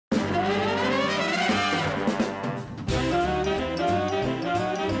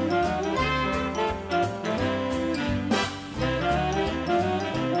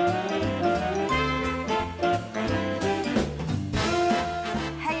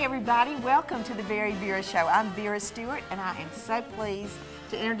everybody. Welcome to the VeryVera Show. I'm Vera Stewart, and I am so pleased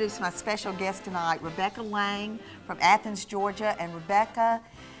to introduce my special guest tonight, Rebecca Lang from Athens, Georgia. And Rebecca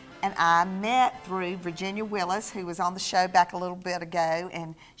and I met through Virginia Willis, who was on the show back a little bit ago,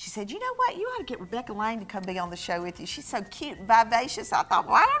 and she said, you know what, you ought to get Rebecca Lang to come be on the show with you. She's so cute and vivacious. I thought,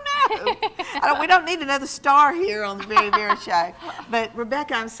 well, I don't know. We don't need another star here on the VeryVera Show. But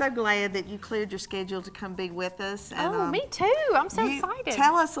Rebecca, I'm so glad that you cleared your schedule to come be with us. And, me too. I'm so excited.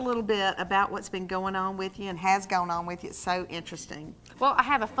 Tell us a little bit about what's been going on with you and has gone on with you. It's so interesting. Well, I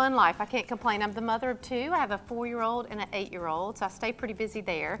have a fun life. I can't complain. I'm the mother of two. I have a 4-year-old and an 8-year-old, so I stay pretty busy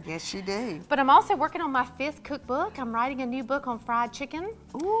there. Yes, you do. But I'm also working on my 5th cookbook. I'm writing a new book on fried chicken.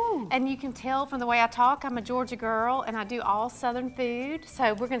 Ooh. And you can tell from the way I talk, I'm a Georgia girl, and I do all Southern food.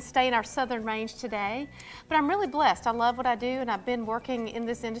 So we're going to stay in our Southern range today. But I'm really blessed. I love what I do, and I've been working in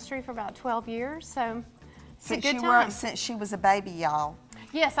this industry for about 12 years. So it's a good time. Since she was a baby, y'all.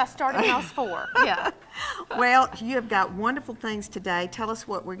 Yes, I started when I was 4. Yeah. Well, you have got wonderful things today. Tell us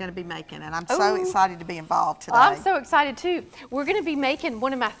what we're going to be making, and I'm so excited to be involved today. I'm so excited too. We're going to be making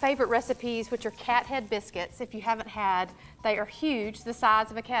one of my favorite recipes, which are cat head biscuits. If you haven't had, they are huge, the size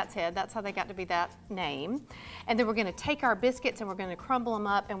of a cat's head. That's how they got to be that name. And then we're going to take our biscuits and we're going to crumble them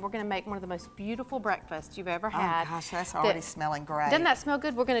up, and we're going to make one of the most beautiful breakfasts you've ever had. Oh gosh, that's already smelling great. Doesn't that smell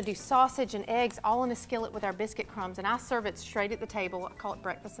good? We're going to do sausage and eggs all in a skillet with our biscuit crumbs, and I serve it straight at the table. I call it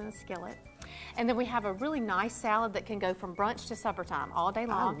breakfast in a skillet. And then we have a really nice salad that can go from brunch to supper time all day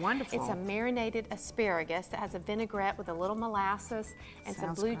long. Oh, wonderful. It's a marinated asparagus that has a vinaigrette with a little molasses and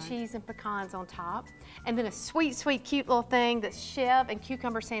some blue cheese and pecans on top. And then a sweet, sweet, cute little thing that's Chev and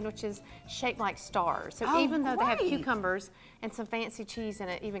cucumber sandwiches shaped like stars. So even though they have cucumbers and some fancy cheese in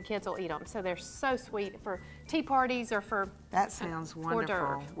it, even kids will eat them. So they're so sweet for tea parties or for That sounds wonderful.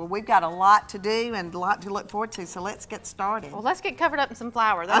 d'oeuvre. Well, we've got a lot to do and a lot to look forward to, so let's get started. Well, let's get covered up in some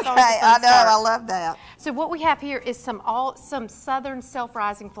flour. That's Okay, always a fun I know, start. I love that. So what we have here is some Southern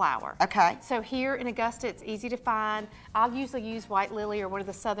self-rising flour. Okay. So here in Augusta, it's easy to find. I'll usually use White Lily or one of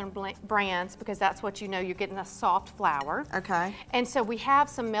the Southern brands because that's what you know, you're getting a soft flour. Okay. And so we have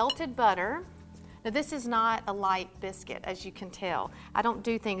some melted butter. Now this is not a light biscuit, as you can tell. I don't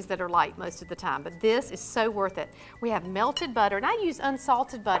do things that are light most of the time, but this is so worth it. We have melted butter, and I use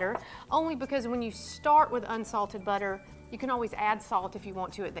unsalted butter only because when you start with unsalted butter, you can always add salt if you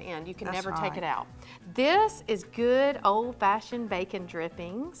want to at the end. You can never take it out. This is good old-fashioned bacon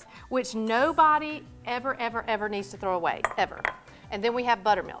drippings, which nobody ever, ever, ever needs to throw away, ever. And then we have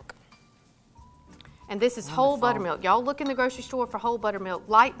buttermilk. And this is whole buttermilk. Y'all look in the grocery store for whole buttermilk,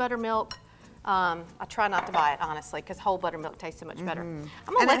 light buttermilk. I try not to buy it, honestly, because whole buttermilk tastes so much better. And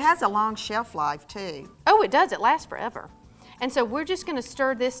it has a long shelf life, too. Oh, it does. It lasts forever. And so we're just going to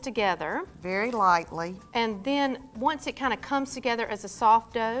stir this together. Very lightly. And then once it kind of comes together as a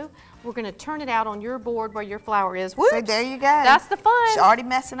soft dough, we're going to turn it out on your board where your flour is. Whoops. So there you go. That's the fun. She's already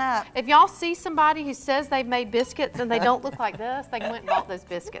messing up. If y'all see somebody who says they've made biscuits and they don't look like this, they went and bought those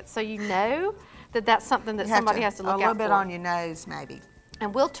biscuits. So you know that that's something that somebody has to look out for. A little bit on your nose, maybe.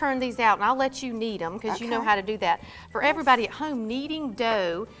 And we'll turn these out, and I'll let you knead them because you know how to do that. For everybody at home, kneading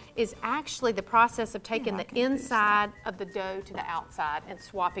dough is actually the process of taking the inside of the dough to the outside and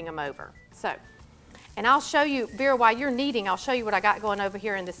swapping them over. So, and I'll show you, Vera, while you're kneading, I'll show you what I got going over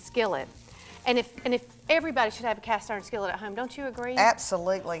here in this skillet. And if everybody should have a cast iron skillet at home, don't you agree?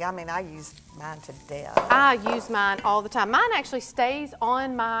 Absolutely. I mean, I use mine to death. I use mine all the time. Mine actually stays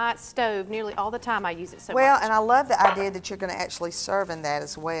on my stove nearly all the time. I use it so much. Well, and I love the idea that you're going to actually serve in that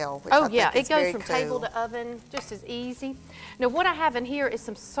as well. Which Oh I yeah, think it goes very from cool. table to oven just as easy. Now what I have in here is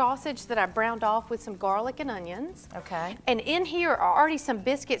some sausage that I browned off with some garlic and onions. Okay. And in here are already some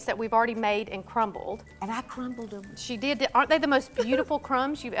biscuits that we've already made and crumbled. And I crumbled them. She did. Aren't they the most beautiful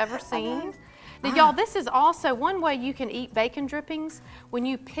crumbs you've ever seen? Now, y'all, this is also one way you can eat bacon drippings. When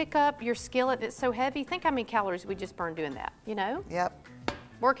you pick up your skillet, it's so heavy. Think how many calories we just burned doing that, you know? Yep.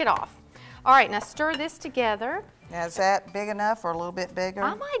 Work it off. All right, now stir this together. Now, is that big enough or a little bit bigger?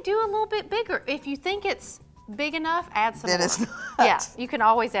 I might do a little bit bigger. If you think it's big enough, add some Then more. it's not. Yeah, you can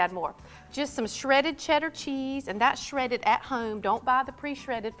always add more. Just some shredded cheddar cheese, and that's shredded at home. Don't buy the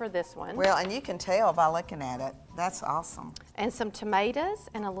pre-shredded for this one. Well, and you can tell by looking at it. That's awesome. And some tomatoes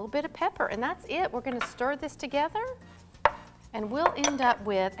and a little bit of pepper, and that's it. We're going to stir this together, and we'll end up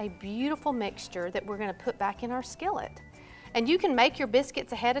with a beautiful mixture that we're going to put back in our skillet. And you can make your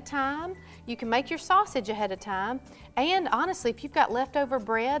biscuits ahead of time. You can make your sausage ahead of time. And honestly, if you've got leftover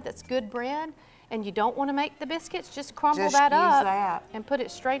bread that's good bread and you don't want to make the biscuits, just crumble that up and put it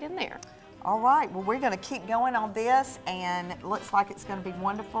straight in there. All right, well, we're going to keep going on this, and it looks like it's going to be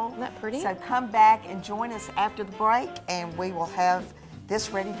wonderful. Isn't that pretty? So come back and join us after the break, and we will have this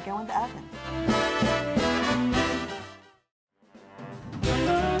ready to go in the oven.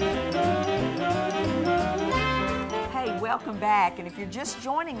 Hey, welcome back. And if you're just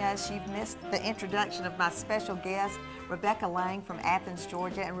joining us, you've missed the introduction of my special guest, Rebecca Lang from Athens,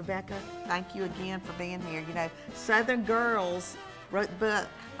 Georgia. And Rebecca, thank you again for being here. You know, Southern Girls wrote the book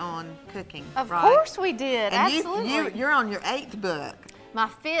on cooking. Of course we did, and absolutely. You're on your 8th book. My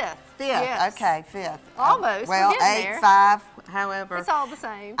 5th. Fifth, yes. okay, 5th. Almost, well, we're getting 8, there. 5, however. It's all the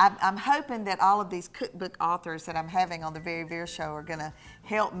same. I'm hoping that all of these cookbook authors that I'm having on the VeryVera show are gonna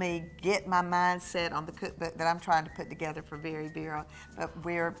help me get my mindset on the cookbook that I'm trying to put together for VeryVera. But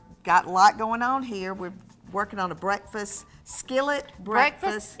we've got a lot going on here. We're working on a breakfast skillet.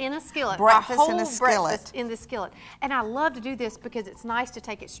 Breakfast in a skillet. Breakfast Our whole in a skillet. Breakfast in the skillet. And I love to do this because it's nice to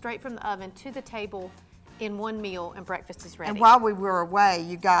take it straight from the oven to the table in one meal, and breakfast is ready. And while we were away,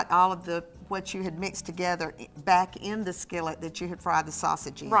 you got all of what you had mixed together back in the skillet that you had fried the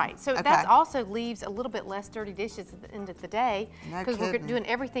sausage in. Right, so okay. that also leaves a little bit less dirty dishes at the end of the day because we're doing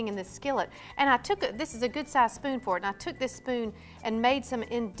everything in this skillet. And I took, this is a good size spoon for it, and I took this spoon and made some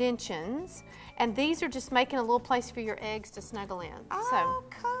indentions, and these are just making a little place for your eggs to snuggle in. Oh,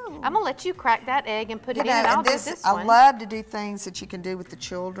 so cool. I'm gonna let you crack that egg and put it in, and I'll do this I one. love to do things that you can do with the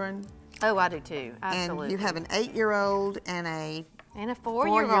children. Oh, I do too, absolutely. And you have an 8-year-old and a and a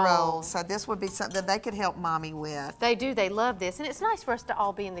 4-year-old. So this would be something that they could help mommy with. They do, they love this. And it's nice for us to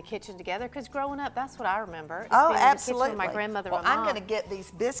all be in the kitchen together because growing up, that's what I remember. Oh, being absolutely. In the kitchen with my grandmother well, and my mom. I'm going to get these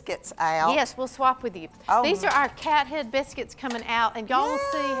biscuits out. Yes, we'll swap with you. Oh. These are our cat head biscuits coming out, and y'all will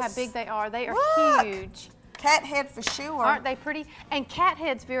see how big they are. They are huge. Cat head for sure. Aren't they pretty? And cat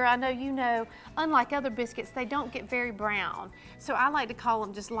heads, Vera, I know you know, unlike other biscuits, they don't get very brown. So I like to call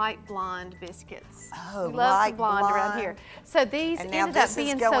them just light blonde biscuits. Oh, we love light some blonde around here. So these ended up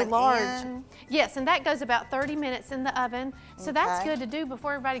being so large. Yes, and that goes about 30 minutes in the oven. So that's good to do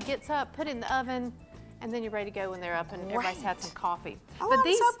before everybody gets up, put it in the oven, and then you're ready to go when they're up and everybody's had some coffee. Oh, but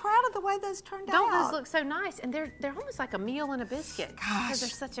I'm so proud of the way those turned out. Don't those look so nice? And they're almost like a meal in a biscuit. Gosh. Because they're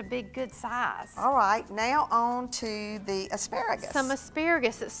such a big, good size. All right, now on to the asparagus. Some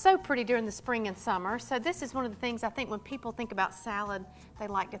asparagus. It's so pretty during the spring and summer. So this is one of the things I think when people think about salad, they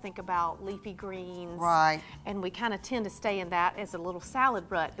like to think about leafy greens. Right. And we kind of tend to stay in that as a little salad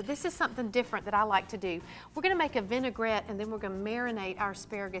rut. But this is something different that I like to do. We're going to make a vinaigrette, and then we're going to marinate our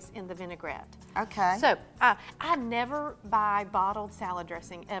asparagus in the vinaigrette. Okay. So I never buy bottled salad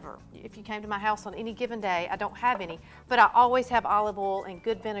dressing ever. If you came to my house on any given day, I don't have any, but I always have olive oil and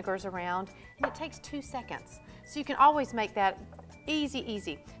good vinegars around, and it takes 2 seconds. So you can always make that easy,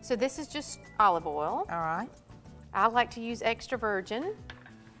 easy. So this is just olive oil. All right. I like to use extra virgin.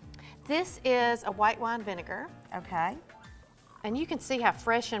 This is a white wine vinegar. Okay. And you can see how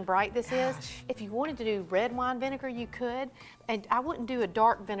fresh and bright this is. If you wanted to do red wine vinegar, you could. And I wouldn't do a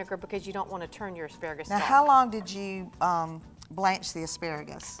dark vinegar because you don't want to turn your asparagus dark. Now, how long did you blanch the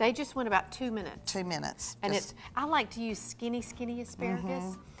asparagus? They just went about 2 minutes. 2 minutes. And I like to use skinny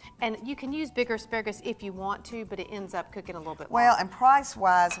asparagus. And you can use bigger asparagus if you want to, but it ends up cooking a little bit Well, longer. and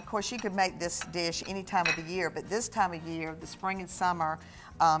price-wise, of course, you could make this dish any time of the year, but this time of year, the spring and summer,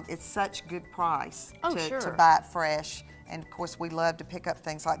 it's such good price to buy it fresh. And of course, we love to pick up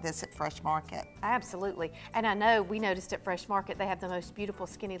things like this at Fresh Market. Absolutely. And I know we noticed at Fresh Market they have the most beautiful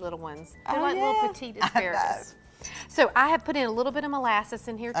skinny little ones. They're Oh, like yeah? little petite asparagus. So I have put in a little bit of molasses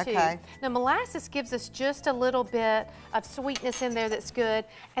in here too. Okay. Now molasses gives us just a little bit of sweetness in there that's good.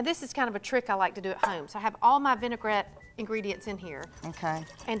 And this is kind of a trick I like to do at home. So I have all my vinaigrette ingredients in here. Okay.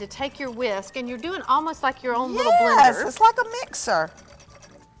 And to take your whisk, and you're doing almost like your own little Yes, blender. it's like a mixer.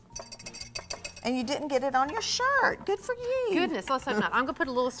 And you didn't get it on your shirt. Good for you. Goodness, let's hope not. I'm gonna put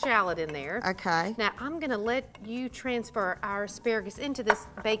a little shallot in there. Okay. Now I'm gonna let you transfer our asparagus into this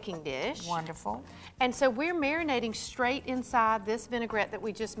baking dish. Wonderful. And so we're marinating straight inside this vinaigrette that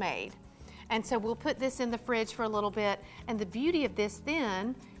we just made. And so we'll put this in the fridge for a little bit. And the beauty of this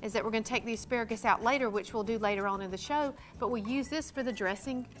then is that we're gonna take the asparagus out later, which we'll do later on in the show, but we use this for the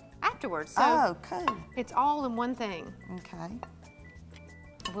dressing afterwards. So cool. it's all in one thing. Okay.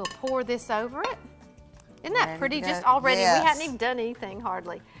 We'll pour this over it. Isn't that pretty just go. already? Yes. We hadn't even done anything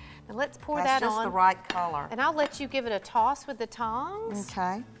hardly. Now let's pour that That's on. just the right color. And I'll let you give it a toss with the tongs.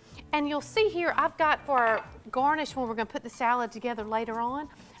 Okay. And you'll see here, I've got for our garnish when we're gonna put the salad together later on,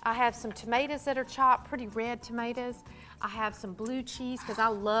 I have some tomatoes that are chopped, pretty red tomatoes. I have some blue cheese, because I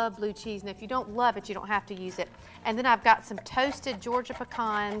love blue cheese, and if you don't love it, you don't have to use it. And then I've got some toasted Georgia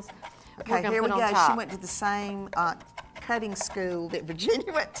pecans. Okay, here we go. She went to the same cutting school that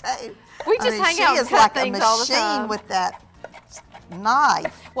Virginia went to. We just hang out and cut things all the time. She is like a machine with that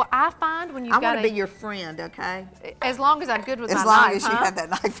knife. Well, I find when you've I'm got going to be your friend, okay? as long as I'm good with my As knife, long as you have that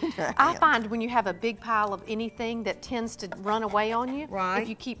knife in your hand. I find when you have a big pile of anything that tends to run away on you, Right. if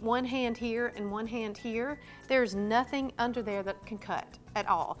you keep one hand here and one hand here, there's nothing under there that can cut at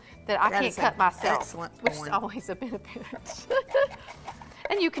all, that I can't cut myself, excellent which is point. always a benefit.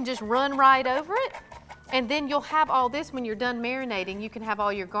 And you can just run right over it, and then you'll have all this when you're done marinating. You can have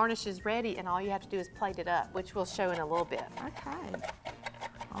all your garnishes ready, and all you have to do is plate it up, which we'll show in a little bit. Okay.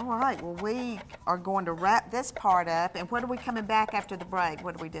 All right, well, we are going to wrap this part up, and what are we coming back after the break?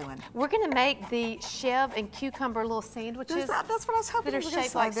 What are we doing? We're gonna make the chev and cucumber little sandwiches. That's what I was hoping that are you were gonna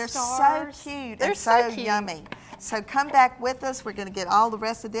shaped say. like They're stars. so cute They're and so so cute. yummy. So come back with us. We're gonna get all the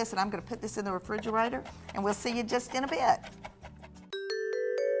rest of this, and I'm gonna put this in the refrigerator, and we'll see you just in a bit.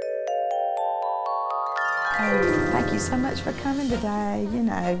 Thank you so much for coming today. You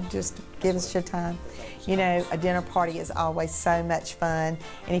know, just give us your time. You know, a dinner party is always so much fun,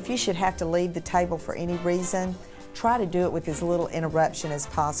 and if you should have to leave the table for any reason, try to do it with as little interruption as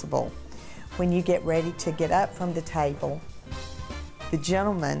possible. When you get ready to get up from the table, the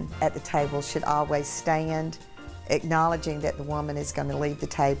gentleman at the table should always stand, acknowledging that the woman is going to leave the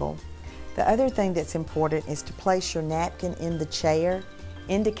table. The other thing that's important is to place your napkin in the chair,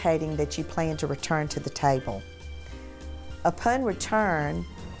 indicating that you plan to return to the table. Upon return,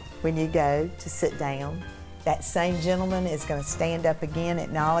 when you go to sit down, that same gentleman is going to stand up again,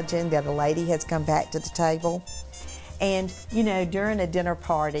 acknowledging that a lady has come back to the table. And, you know, during a dinner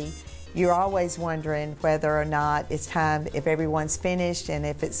party, you're always wondering whether or not it's time, if everyone's finished and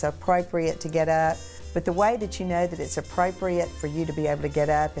if it's appropriate to get up. But the way that you know that it's appropriate for you to be able to get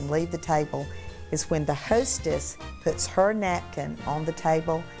up and leave the table is when the hostess puts her napkin on the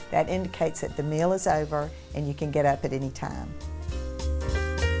table. That indicates that the meal is over and you can get up at any time.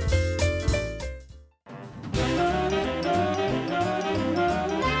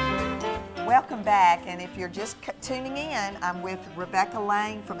 Welcome back, and if you're just tuning in, I'm with Rebecca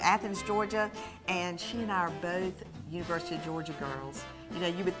Lang from Athens, Georgia, and she and I are both University of Georgia girls. You know,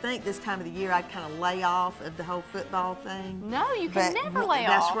 you would think this time of the year I'd kind of lay off of the whole football thing. No, you can never lay off.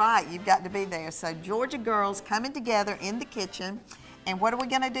 That's right, you've got to be there. So Georgia girls coming together in the kitchen. And what are we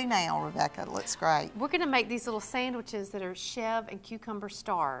going to do now, Rebecca? Looks great. We're going to make these little sandwiches that are chev and cucumber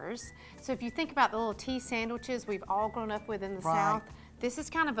stars. So if you think about the little tea sandwiches we've all grown up with in the South, this is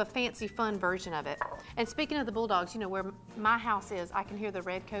kind of a fancy, fun version of it. And speaking of the Bulldogs, you know, where my house is, I can hear the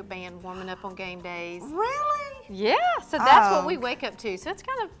Red Coat Band warming up on game days. Really? Yeah, so that's what we wake up to. So it's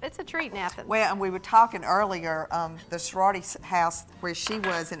kind of, it's a treat in Athens. Well, and we were talking earlier, the sorority house where she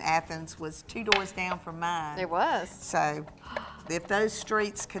was in Athens was 2 doors down from mine. There was. So if those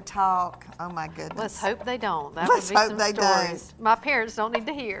streets could talk, oh my goodness. Let's hope they don't. That Let's would be hope some they stories my parents don't need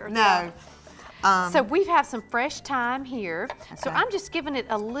to hear. No. Yeah. So we have some fresh thyme here. Okay. So I'm just giving it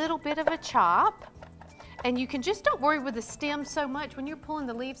a little bit of a chop. And you can just, don't worry with the stem so much. When you're pulling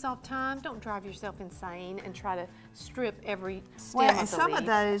the leaves off thyme, don't drive yourself insane and try to strip every stem of the and some leaf. of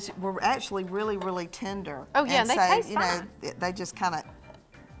those were actually really, really tender. Oh yeah, and they taste you fine. know, they just kind of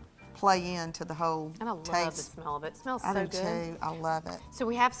play into the whole And I love taste. the smell of it. It smells I so do good. too. I love it. So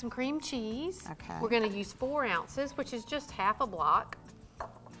we have some cream cheese. Okay. We're going to use 4 ounces, which is just half a block.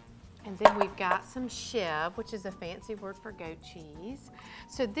 And then we've got some chev, which is a fancy word for goat cheese.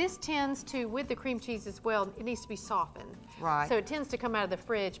 So this tends to, with the cream cheese as well, it needs to be softened. Right. So it tends to come out of the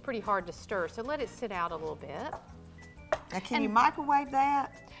fridge pretty hard to stir. So let it sit out a little bit. Now, can you microwave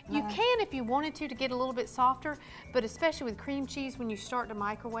that? You can if you wanted to get a little bit softer, but especially with cream cheese, when you start to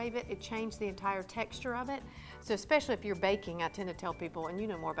microwave it, it changes the entire texture of it. So especially if you're baking, I tend to tell people, and you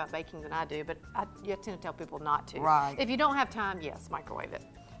know more about baking than I do, but I tend to tell people not to. Right. If you don't have time, yes, microwave it.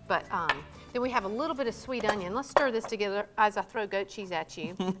 But then we have a little bit of sweet onion. Let's stir this together as I throw goat cheese at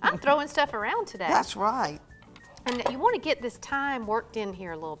you. I'm throwing stuff around today. That's right. And you want to get this thyme worked in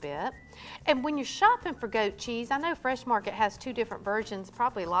here a little bit. And when you're shopping for goat cheese, I know Fresh Market has 2 different versions,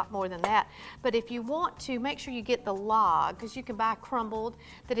 probably a lot more than that. But if you want to, make sure you get the log, because you can buy crumbled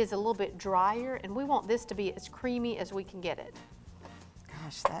that is a little bit drier. And we want this to be as creamy as we can get it.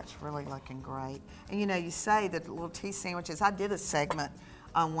 Gosh, that's really looking great. And you know, you say that little tea sandwiches, I did a segment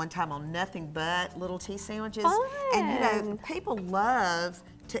one time on nothing but little tea sandwiches. Fun. And you know, people love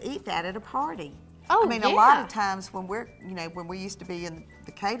to eat that at a party. Oh, I mean, a lot of times when we're, you know, when we used to be in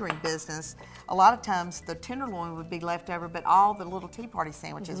the catering business, a lot of times the tenderloin would be left over, but all the little tea party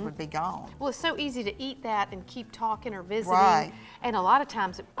sandwiches would be gone. Well, it's so easy to eat that and keep talking or visiting. Right. And a lot of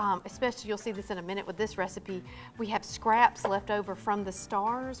times, especially you'll see this in a minute with this recipe, we have scraps left over from the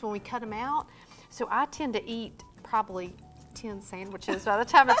stars when we cut them out. So I tend to eat probably 10 sandwiches by the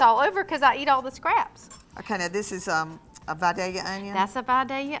time it's all over because I eat all the scraps. Okay, now this is A Vidalia onion? That's a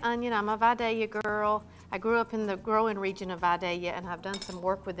Vidalia onion. I'm a Vidalia girl. I grew up in the growing region of Vidalia, and I've done some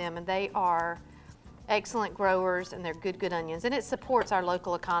work with them, and they are excellent growers, and they're good onions. And it supports our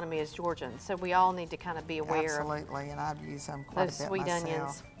local economy as Georgians, so we all need to kind of be aware Absolutely, and I've used them quite those a bit sweet myself.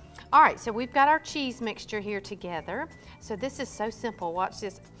 onions. All right, so we've got our cheese mixture here together. So this is so simple. Watch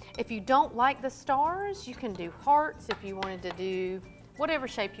this. If you don't like the stars, you can do hearts if you wanted to do whatever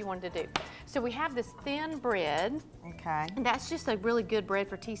shape you wanted to do. So we have this thin bread. Okay. And that's just a really good bread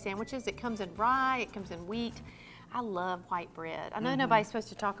for tea sandwiches. It comes in rye, it comes in wheat. I love white bread. I know nobody's supposed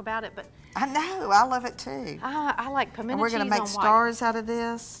to talk about it, but I know, I love it too. I like pimento And we're cheese going to make on white. stars out of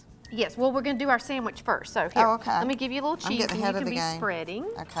this? Yes, well, we're going to do our sandwich first. So here, okay. let me give you a little I'm cheese, getting and ahead you of can the be game. spreading.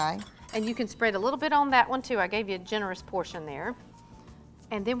 Okay. And you can spread a little bit on that one too. I gave you a generous portion there.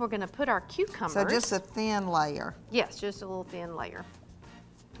 And then we're going to put our cucumbers. So just a thin layer. Yes, just a little thin layer.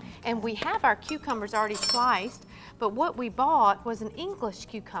 And we have our cucumbers already sliced, but what we bought was an English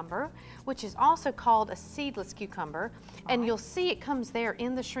cucumber, which is also called a seedless cucumber. And you'll see it comes there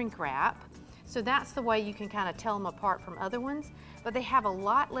in the shrink wrap. So that's the way you can kind of tell them apart from other ones. But they have a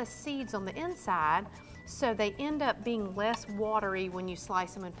lot less seeds on the inside, so they end up being less watery when you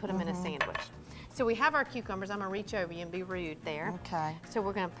slice them and put them in a sandwich. So we have our cucumbers. I'm going to reach over you and be rude there. Okay. So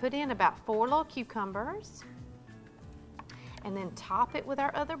we're going to put in about 4 little cucumbers and then top it with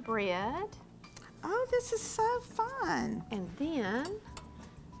our other bread. Oh, this is so fun. And then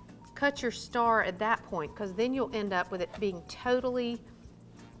cut your star at that point, because then you'll end up with it being totally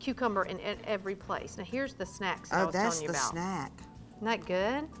cucumber in every place. Now here's the snacks I was telling you about. Oh, that's the snack. Isn't that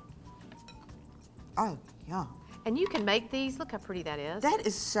good? Oh, yeah. And you can make these, look how pretty that is. That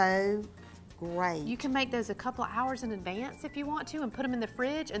is so great. You can make those a couple of hours in advance if you want to and put them in the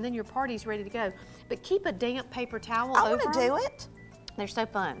fridge, and then your party's ready to go. But keep a damp paper towel over them. I want to do it. They're so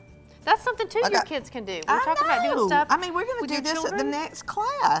fun. That's something too your kids can do. We're talking about doing know. stuff. I mean, we're going with to do your this at the children. next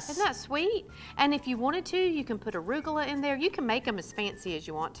class. Isn't that sweet? And if you wanted to, you can put arugula in there. You can make them as fancy as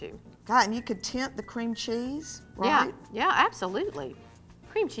you want to. God, and you could tint the cream cheese, right? Yeah, absolutely.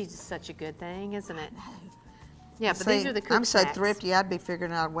 Cream cheese is such a good thing, isn't it? Yeah, but See, these are the cooked I'm so snacks. thrifty, I'd be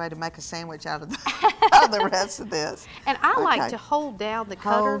figuring out a way to make a sandwich out of the rest of this. And I like Okay. to hold down the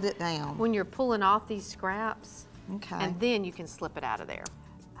cutter Hold it down. when you're pulling off these scraps. Okay. And then you can slip it out of there.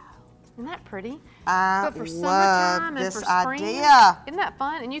 Isn't that pretty? I But for love summertime and this for spring, idea. isn't that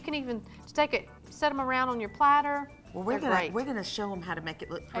fun? And you can even just take it, set them around on your platter. Well, They're great. we're gonna show them how to make it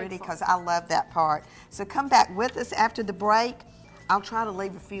look pretty, Excellent. because I love that part. So come back with us after the break. I'll try to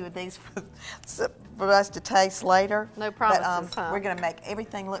leave a few of these for us to taste later. No promises, But huh? we're gonna make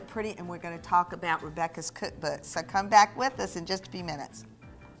everything look pretty, and we're gonna talk about Rebecca's cookbook. So come back with us in just a few minutes.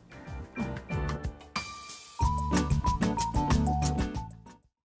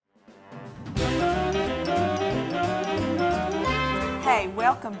 Hey,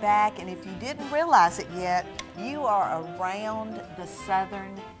 welcome back, and if you didn't realize it yet, you are around the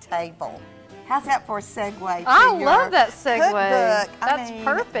Southern table. How's that for a segue to I your love that segue. cookbook? That's mean,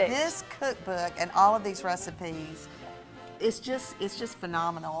 perfect. This cookbook and all of these recipes, it's just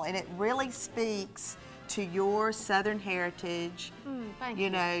phenomenal, and it really speaks to your Southern heritage. Thank You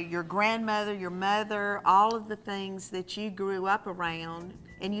know, your grandmother, your mother, all of the things that you grew up around.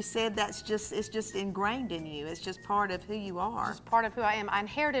 And you said it's just ingrained in you. It's just part of who you are. It's part of who I am. I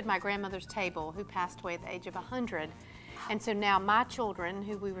inherited my grandmother's table, who passed away at the age of 100. And so now my children,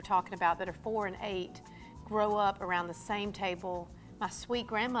 who we were talking about, that are 4 and 8, grow up around the same table my sweet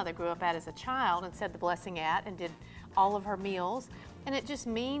grandmother grew up at as a child and said the blessing at and did all of her meals. And it just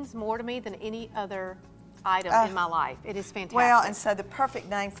means more to me than any other item in my life. It is fantastic. Well, and so the perfect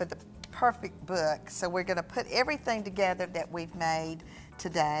name for the perfect book. So we're going to put everything together that we've made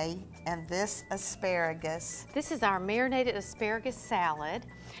today, and this asparagus. This is our marinated asparagus salad.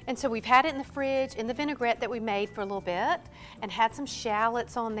 And so we've had it in the fridge in the vinaigrette that we made for a little bit and had some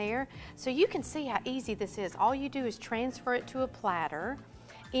shallots on there. So you can see how easy this is. All you do is transfer it to a platter.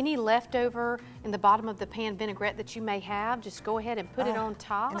 Any leftover in the bottom of the pan vinaigrette that you may have, just go ahead and put it on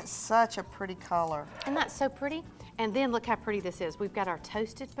top. And it's such a pretty color. Isn't that so pretty? And then look how pretty this is. We've got our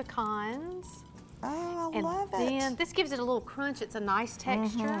toasted pecans. Oh, I And love then it. this gives it a little crunch. It's a nice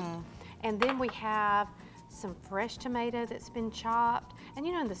texture. And then we have some fresh tomato that's been chopped. And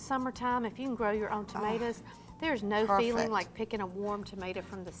you know, in the summertime, if you can grow your own tomatoes, there's no feeling perfect. like picking a warm tomato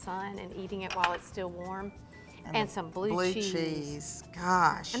from the sun and eating it while it's still warm. And some blue cheese.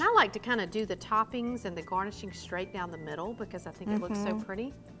 Gosh. And I like to kind of do the toppings and the garnishing straight down the middle because I think it looks so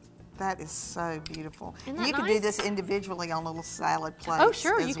pretty. That is so beautiful. Isn't that You can do nice? this individually on little salad plates. Oh,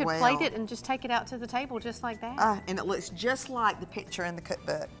 sure. You as could well. plate it and just take it out to the table just like that. And it looks just like the picture in the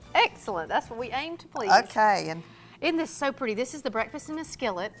cookbook. Excellent. That's what we aim to please. Okay, Isn't this so pretty? This is the breakfast in a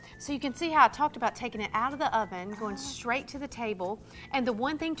skillet. So you can see how I talked about taking it out of the oven, going straight to the table. And the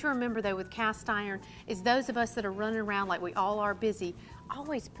one thing to remember though with cast iron is those of us that are running around like we all are busy,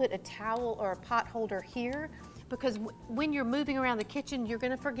 always put a towel or a pot holder here, because when you're moving around the kitchen, you're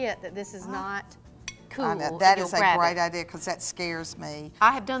gonna forget that this is not cool. I know. That is a great idea because that scares me.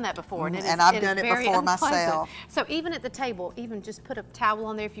 I have done that before. And I've done it before myself. So even at the table, even just put a towel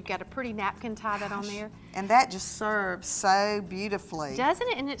on there. If you've got a pretty napkin, tie that on there. And that just serves so beautifully. Doesn't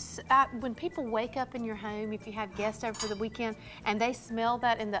it? And it's when people wake up in your home, if you have guests over for the weekend, and they smell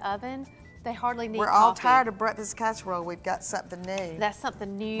that in the oven, they hardly need We're coffee. all tired of breakfast casserole. We've got something new. That's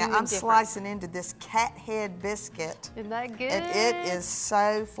something new Now and I'm different. Slicing into this cat head biscuit. Isn't that good? And it is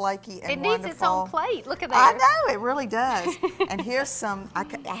so flaky and wonderful. It needs its own plate. Look at that. I know, it really does. And here's some, I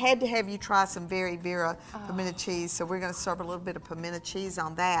had to have you try some VeryVera pimento cheese, so we're going to serve a little bit of pimento cheese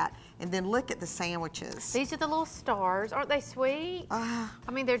on that. And then look at the sandwiches. These are the little stars. Aren't they sweet? I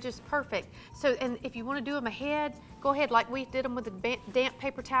mean, they're just perfect. So, and if you want to do them ahead, go ahead like we did them with a damp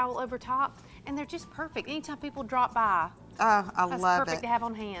paper towel over top, and they're just perfect. Anytime people drop by, I love it. That's perfect to have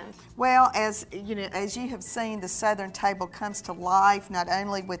on hand. Well, as you know, as you have seen, the Southern table comes to life not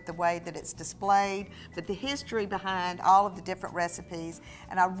only with the way that it's displayed, but the history behind all of the different recipes.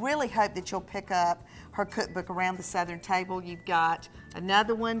 And I really hope that you'll pick up her cookbook, Around the Southern Table. You've got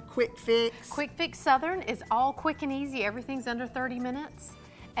another one, Quick Fix. Quick Fix Southern is all quick and easy. Everything's under 30 minutes.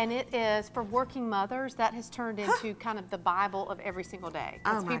 And it is for working mothers. That has turned into kind of the Bible of every single day.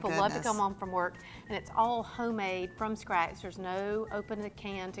 Because people love to come home from work, and it's all homemade from scratch. There's no open a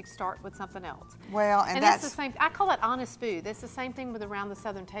can to start with something else. Well, and that's the same. I call it honest food. That's the same thing with Around the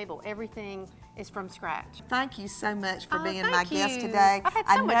Southern Table. Everything is from scratch. Thank you so much for being my guest today. I've had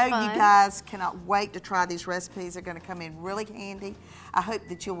so much fun. I know you guys cannot wait to try these recipes. They're going to come in really handy. I hope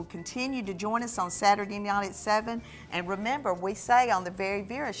that you will continue to join us on Saturday night at 7. And remember, we say on the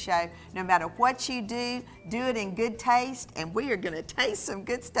VeryVera Show, no matter what you do it in good taste, and we are going to taste some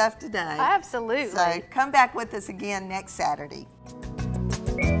good stuff today. Absolutely. So come back with us again next Saturday.